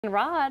And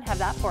Rod, have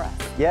that for us.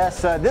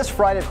 Yes, this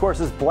Friday, of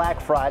course, is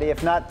Black Friday.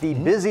 If not the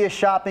busiest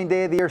shopping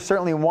day of the year,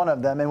 certainly one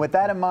of them. And with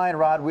that in mind,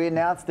 Rod, we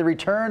announced the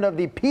return of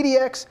the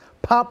PDX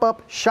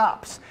pop-up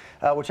shops,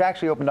 which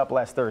actually opened up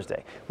last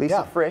Thursday.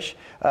 Lisa Frisch,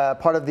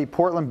 part of the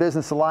Portland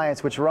Business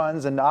Alliance, which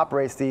runs and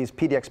operates these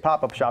PDX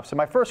pop-up shops. So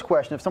my first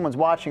question, if someone's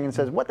watching and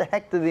says, what the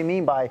heck do they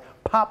mean by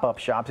pop-up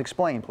shops?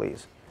 Explain,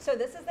 please. So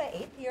this is the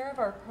 8th year of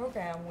our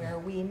program where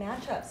we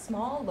match up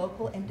small,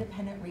 local,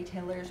 independent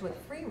retailers with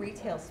free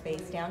retail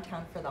space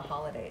downtown for the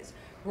holidays.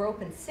 We're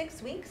open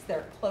 6 weeks.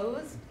 They're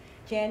closed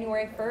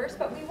January 1st,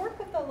 but we work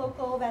with the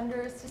local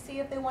vendors to see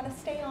if they want to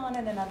stay on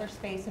in another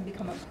space and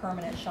become a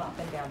permanent shop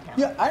in downtown.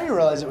 Yeah, I didn't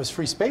realize it was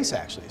free space,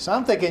 actually. So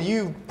I'm thinking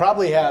you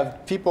probably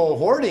have people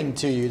hoarding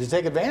to you to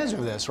take advantage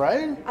of this,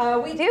 right?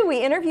 We do.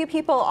 We interview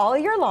people all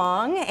year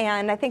long,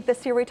 and I think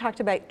this year we talked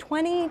about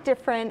 20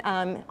 different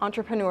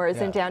entrepreneurs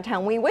in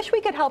downtown. We wish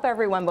we could help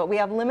everyone, but we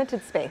have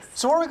limited space.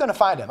 So where are we going to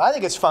find them? I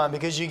think it's fun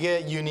because you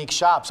get unique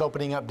shops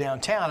opening up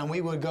downtown, and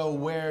we would go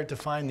where to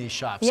find these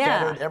shops?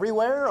 Scattered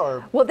everywhere?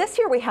 Or? Well, this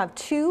year we have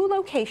 2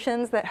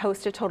 locations that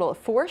host a total of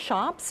 4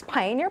 shops.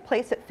 Pioneer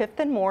Place at 5th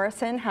and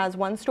Morrison has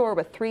 1 store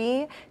with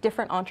 3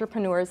 different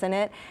entrepreneurs in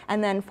it.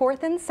 And then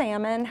 4th and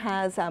Salmon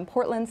has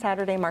Portland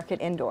Saturday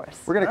Market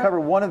indoors. We're going to cover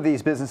one of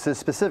these businesses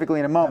specifically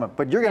in a moment,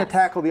 but you're going to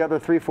tackle the other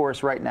 3 for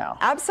us right now.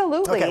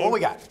 Absolutely. Okay, what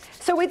we got?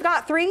 So we've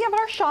got 3 of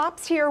our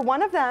shops here.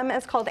 One of them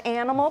is called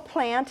Animal,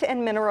 Plant,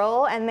 and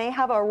Mineral, and they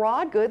have a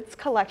raw goods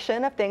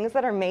collection of things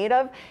that are made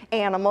of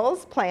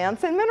animals,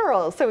 plants, and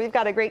minerals. So we've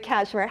got a great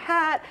cashmere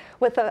hat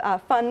with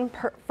a fun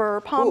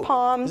fur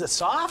pom-poms. Is it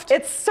soft?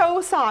 It's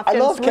so soft. I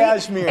love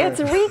cashmere. It's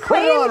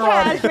reclaimed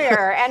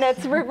cashmere, and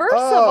it's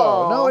reversible.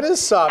 Oh, no, it is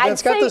soft.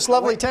 It's got this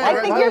lovely tang.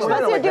 I think you're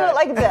supposed to do it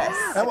like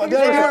this.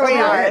 There we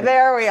are.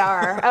 There we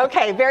are.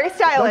 Okay, very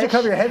stylish. Don't you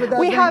cover your head with that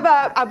We thing? have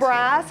a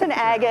brass and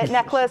agate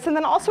necklace, and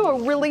then also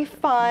a really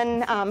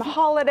fun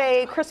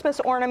holiday Christmas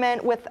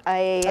ornament with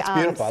a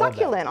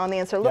succulent on the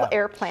inside, a little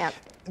air plant.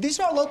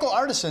 These are local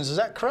artisans, is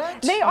that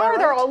correct? They are.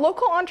 They're all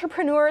local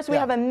entrepreneurs. We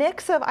have a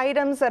mix of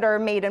items that are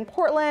made in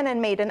Portland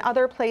and made in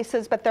other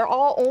places, but they're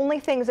all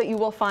only things that you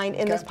will find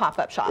in this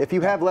pop-up shop. If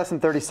you have less than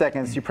 30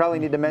 seconds, you probably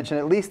need to mention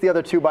at least the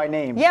other 2 by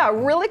name. Yeah,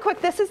 really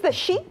quick. This is the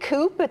Chic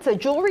Coop. It's a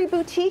jewelry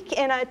boutique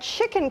in a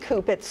chicken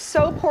coop. It's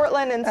so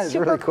Portland and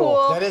super really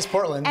cool. That is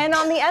Portland. And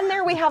on the end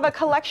there, we have a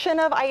collection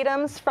of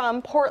items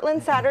from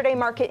Portland Saturday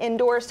Market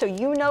indoors. So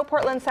you know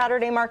Portland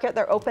Saturday Market.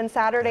 They're open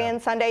Saturday and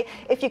Sunday.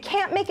 If you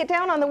can't make it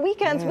down on the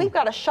weekends, we've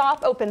got a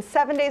shop open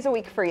 7 days a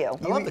week for you.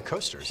 I love the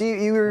coasters.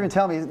 You were even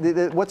telling me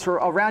that what's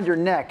around your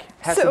neck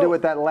has to do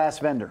with that last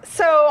vendor.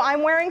 So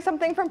I'm wearing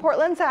something from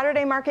Portland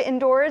Saturday Market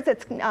indoors.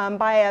 It's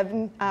by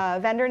a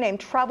vendor named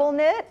Treble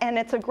Knit, and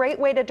it's a great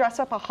way to dress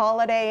up a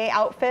holiday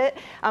outfit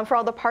for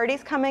all the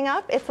parties coming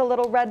up. It's a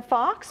little red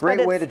fox.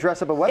 Great way to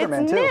dress up a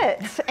weatherman, too.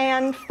 It's knit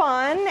and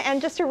fun,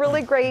 and just a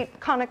really great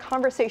kind of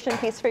conversation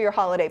piece for your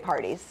holiday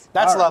parties.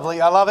 That's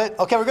lovely. I love it.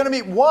 Okay, we're going to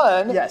meet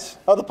one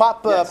of the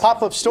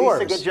pop-up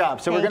stores. Lisa, good job.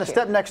 So we're going to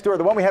step next door.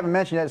 The one we haven't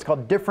mentioned yet is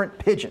called Different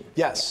Pigeon.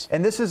 Yes.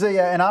 And this is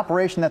an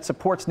operation that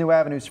supports New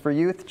Avenues for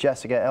Youth.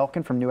 Jessica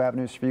Elkin from New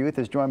Avenues for Youth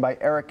is joined by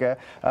Erica.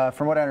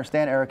 From what I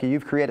understand, Erica,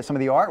 you've created some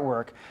of the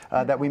artwork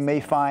that we may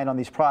find on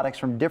these products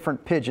from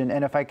Different Pigeon.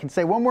 And if I can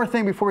say one more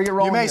thing before we get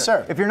rolling, you may,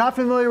 sir. If you're not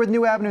familiar with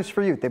New Avenues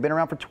for Youth, they've been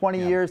around for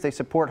 20 years. They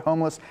support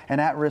homeless and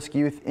at-risk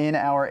youth in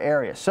our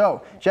area.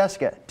 So,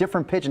 Jessica,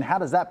 Different Pigeon, how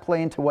does that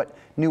play into what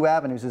New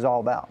Avenues is all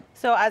about?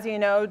 So as you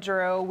know,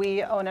 Drew,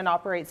 we own and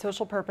operate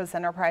social purpose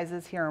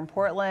enterprises here in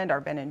Portland, our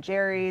Ben &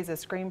 Jerry's, a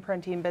screen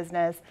printing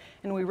business,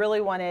 and we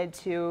really wanted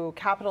to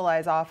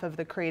capitalize off of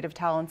the creative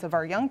talents of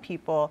our young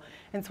people,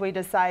 and so we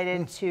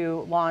decided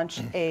to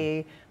launch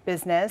a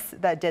business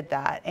that did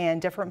that.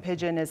 And Different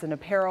Pigeon is an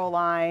apparel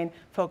line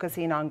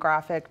focusing on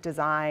graphic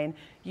design.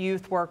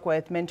 Youth work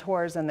with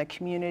mentors in the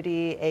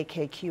community,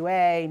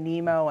 AKQA,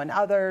 Nemo, and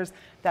others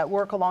that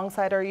work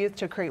alongside our youth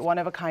to create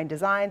one-of-a-kind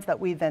designs that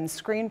we then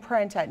screen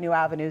print at New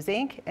Avenues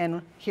Inc.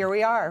 And here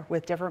we are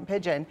with Different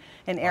Pigeon.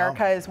 And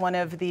Erica is one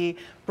of the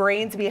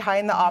brains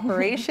behind the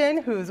operation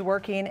who's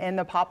working in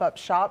the pop-up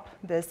shop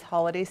this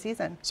holiday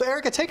season. So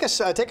Erica, take us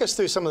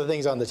through some of the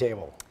things on the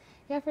table.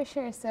 Yeah, for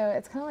sure. So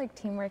it's kind of like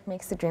teamwork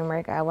makes the dream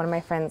work. One of my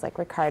friends, like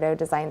Ricardo,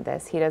 designed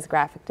this. He does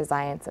graphic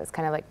design, so it's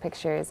kind of like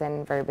pictures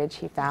and verbiage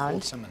he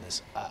found. Some of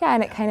this. Yeah,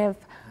 and it kind of,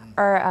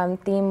 our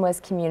theme was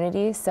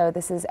community. So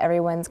this is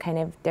everyone's kind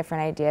of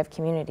different idea of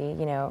community,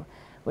 you know,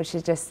 which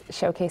is just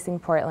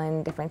showcasing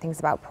Portland, different things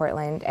about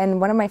Portland.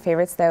 And one of my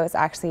favorites, though, is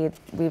actually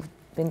we've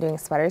been doing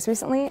sweaters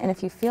recently, and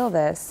if you feel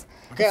this,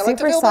 it's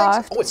super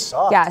soft. Oh, it's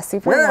soft. Yeah,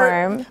 super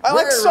warm. I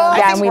like soft.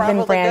 Yeah, and we've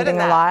been branding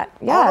a lot.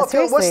 Yeah,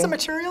 seriously. What's the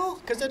material?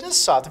 Because it is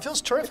soft. It feels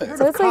terrific.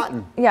 So it's cotton.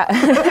 Like,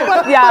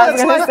 yeah, yeah. I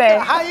was gonna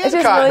say it's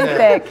just cotton. really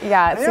thick.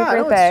 Yeah, it's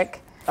super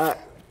thick.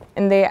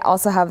 And they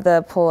also have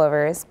the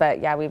pullovers,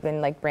 but yeah, we've been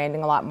like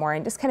branding a lot more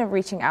and just kind of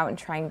reaching out and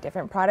trying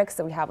different products.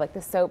 So we have like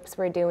the soaps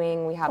we're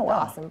doing. We have the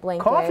awesome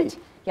blanket. Coffee.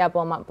 Yeah,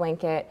 Beaumont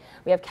blanket.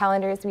 We have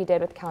calendars we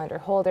did with calendar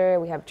holder.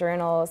 We have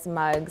journals,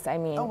 mugs. I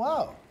mean. Oh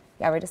wow.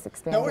 Yeah, we're just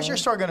expanding. Now, where's your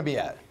store going to be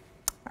at?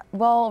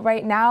 Well,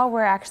 right now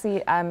we're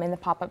actually in the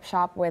pop-up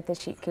shop with the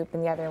sheep coop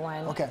and the other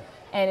one. Okay.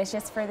 And it's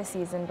just for the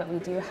season, but we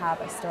do have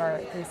a store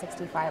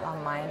 365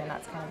 online, and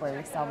that's kind of where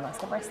we sell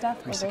most of our stuff.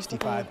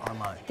 365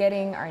 online.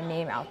 Getting our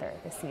name out there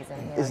this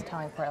season,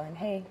 telling Portland,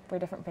 hey, we're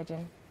Different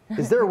Pigeon.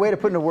 Is there a way to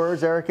put into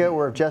words, Erica,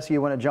 or if Jesse,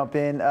 you want to jump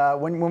in,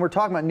 when we're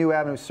talking about new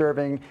avenues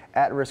serving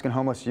at-risk and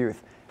homeless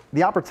youth,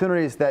 the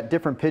opportunities that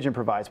Different Pigeon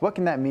provides, what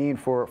can that mean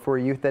for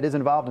a youth that is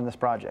involved in this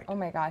project? Oh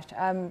my gosh.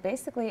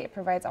 Basically, it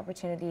provides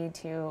opportunity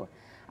to,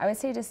 I would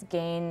say, just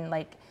gain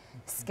like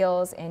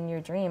skills in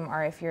your dream,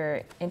 or if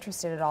you're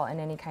interested at all in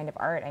any kind of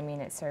art. I mean,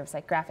 it serves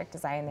like graphic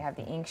design, they have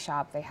the ink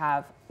shop, they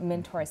have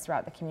mentors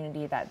throughout the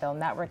community that they'll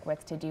network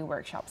with to do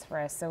workshops for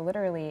us. So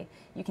literally,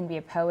 you can be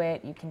a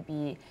poet, you can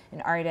be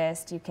an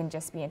artist, you can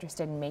just be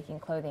interested in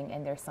making clothing,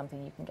 and there's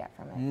something you can get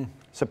from it.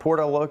 Support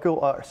our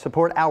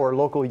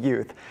local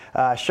youth.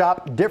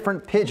 Shop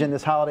Different Pigeon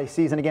this holiday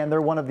season. Again,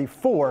 they're one of the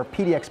 4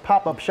 PDX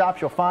pop-up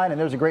shops you'll find, and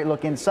there's a great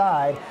look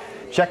inside.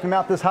 Check them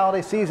out this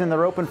holiday season.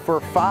 They're open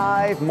for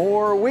 5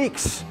 more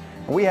weeks.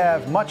 We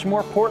have much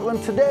more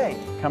Portland Today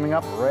coming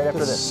up right after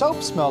this. The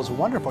soap smells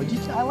wonderful.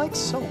 I like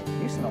soap.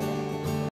 You smell one.